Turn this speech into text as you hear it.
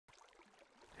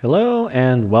Hello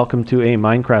and welcome to a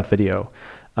Minecraft video.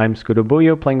 I'm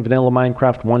Scudobuyo playing Vanilla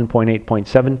Minecraft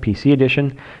 1.8.7 PC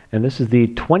Edition, and this is the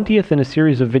 20th in a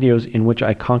series of videos in which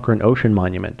I conquer an ocean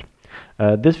monument.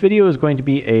 This video is going to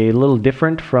be a little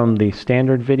different from the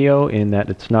standard video in that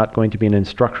it's not going to be an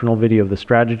instructional video of the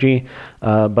strategy,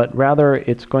 but rather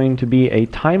it's going to be a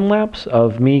time-lapse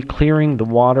of me clearing the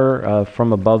water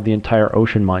from above the entire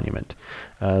ocean monument.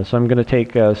 So I'm going to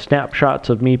take snapshots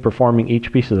of me performing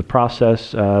each piece of the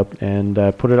process and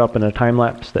put it up in a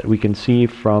time-lapse that we can see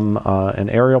from an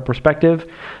aerial perspective.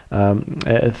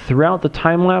 Throughout the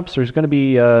time-lapse there's going to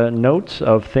be notes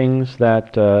of things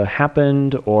that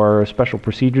happened or special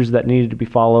procedures that needed to be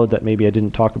followed that maybe I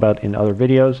didn't talk about in other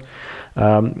videos.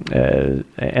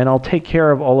 And I'll take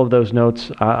care of all of those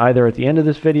notes either at the end of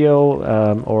this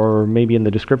video or maybe in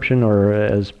the description or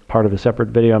as part of a separate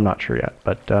video. I'm not sure yet,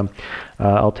 but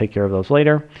I'll take care of those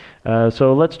later.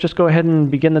 So let's just go ahead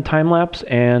and begin the time lapse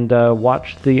and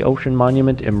watch the ocean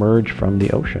monument emerge from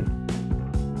the ocean.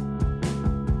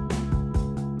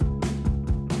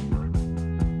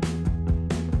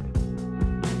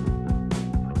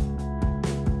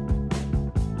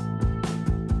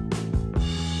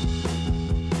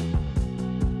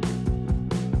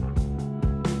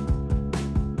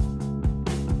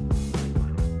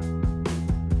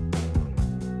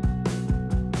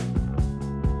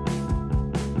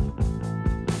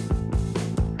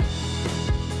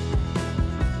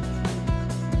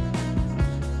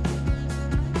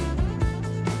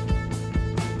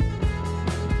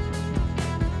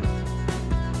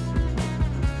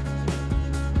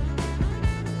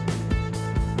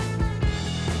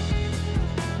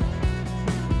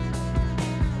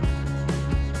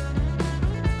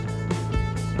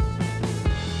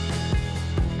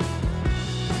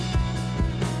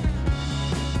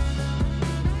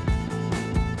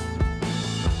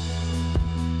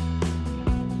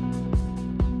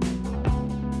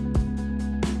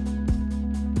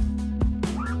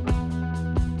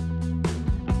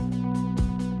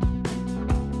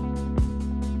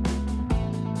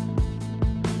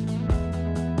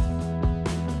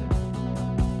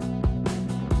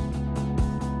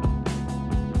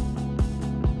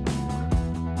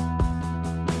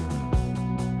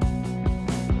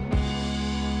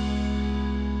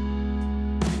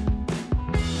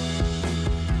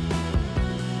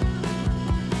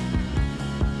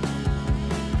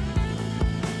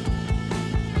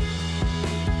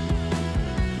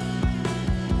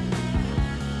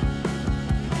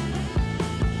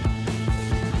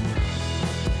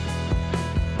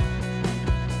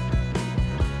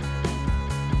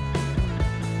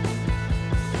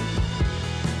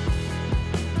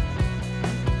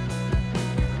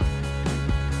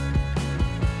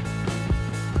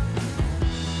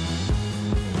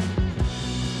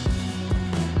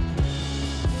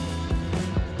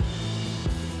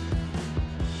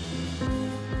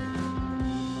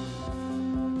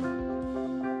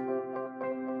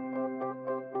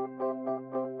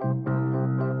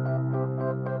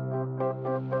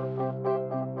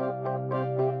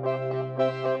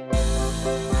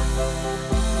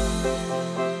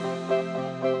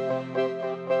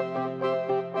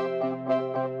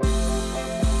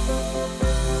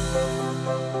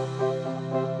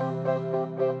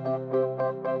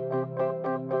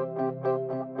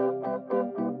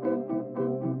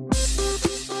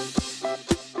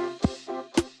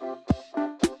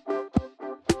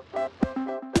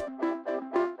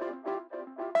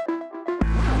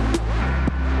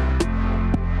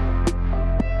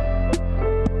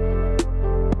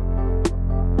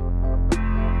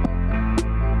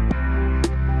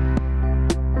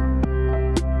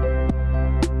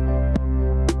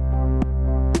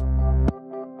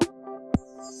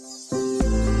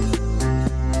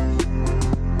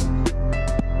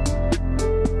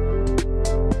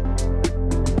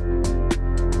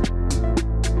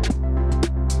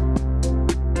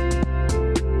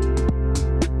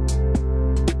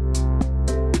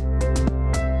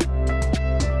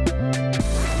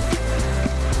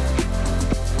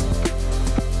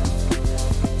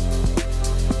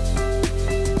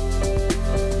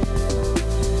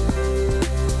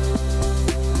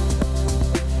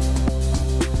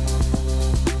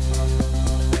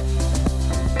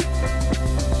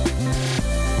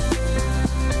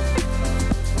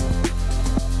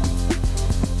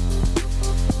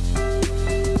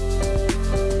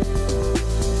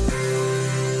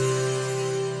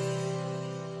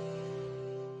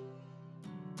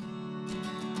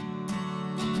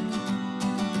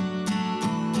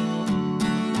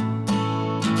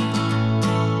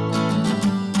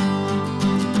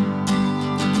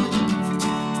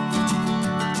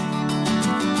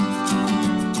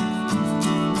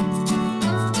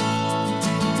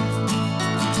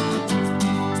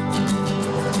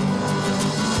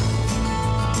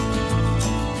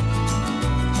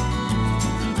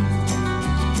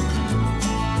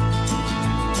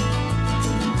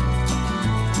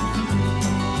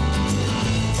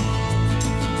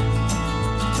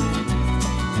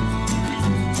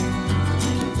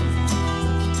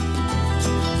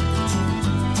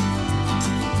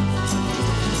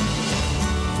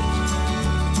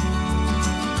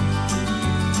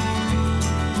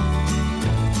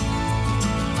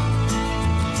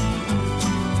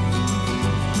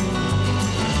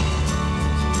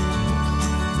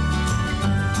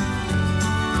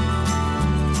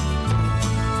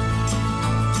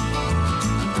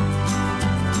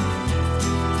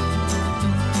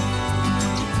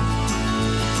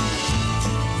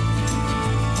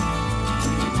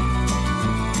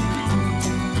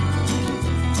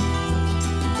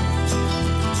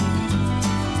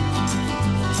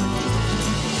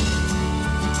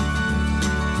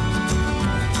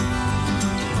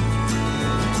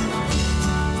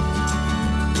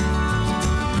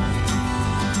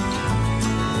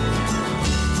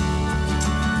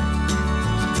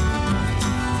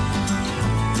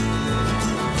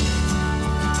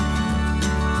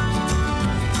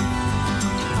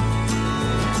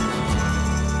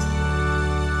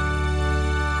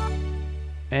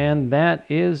 And that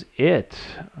is it.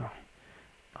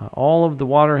 All of the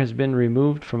water has been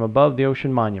removed from above the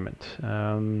ocean monument.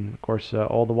 Of course,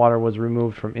 all the water was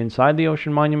removed from inside the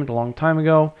ocean monument a long time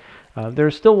ago.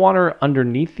 There's still water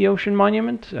underneath the ocean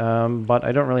monument, but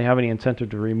I don't really have any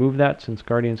incentive to remove that since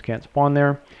guardians can't spawn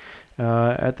there.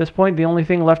 At this point, the only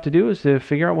thing left to do is to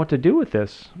figure out what to do with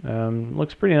this.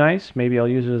 Looks pretty nice. Maybe I'll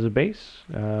use it as a base.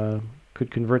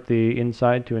 Could convert the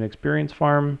inside to an experience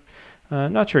farm.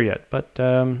 Not sure yet, but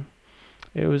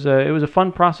it was a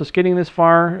fun process getting this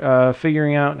far,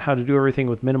 figuring out how to do everything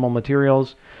with minimal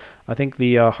materials. I think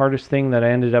the hardest thing that I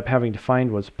ended up having to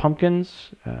find was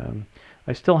pumpkins.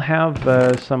 I still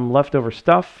have some leftover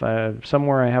stuff.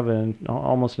 Somewhere I have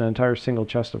almost an entire single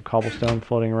chest of cobblestone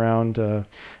floating around,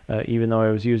 even though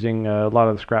I was using a lot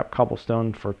of the scrap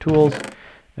cobblestone for tools.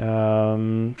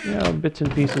 Bits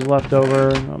and pieces left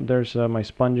over. There's my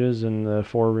sponges and the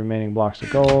 4 remaining blocks of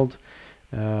gold.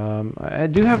 I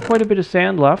do have quite a bit of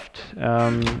sand left,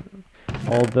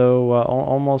 although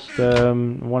almost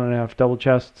 1.5 double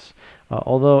chests.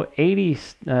 Although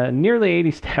nearly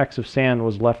 80 stacks of sand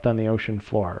was left on the ocean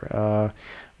floor,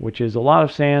 which is a lot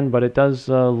of sand, but it does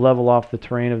level off the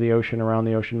terrain of the ocean around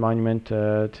the ocean monument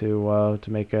to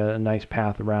make a nice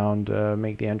path around,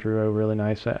 make the entryway really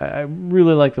nice. I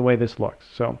really like the way this looks.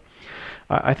 So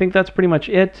I think that's pretty much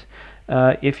it.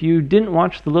 If you didn't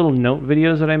watch the little note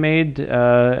videos that I made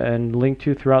and linked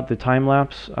to throughout the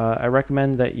time-lapse, I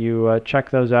recommend that you check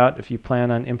those out if you plan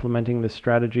on implementing this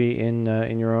strategy in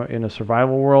a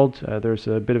survival world. There's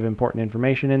a bit of important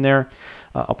information in there.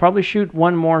 I'll probably shoot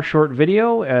one more short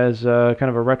video as kind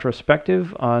of a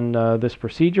retrospective on this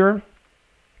procedure.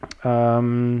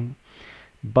 But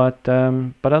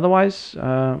otherwise,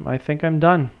 I think I'm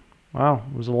done. Wow,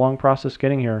 it was a long process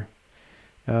getting here.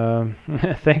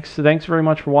 Thanks very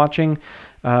much for watching.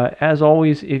 As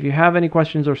always, if you have any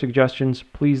questions or suggestions,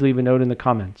 please leave a note in the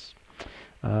comments.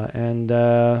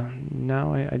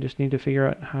 Now I just need to figure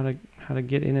out how to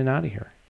get in and out of here.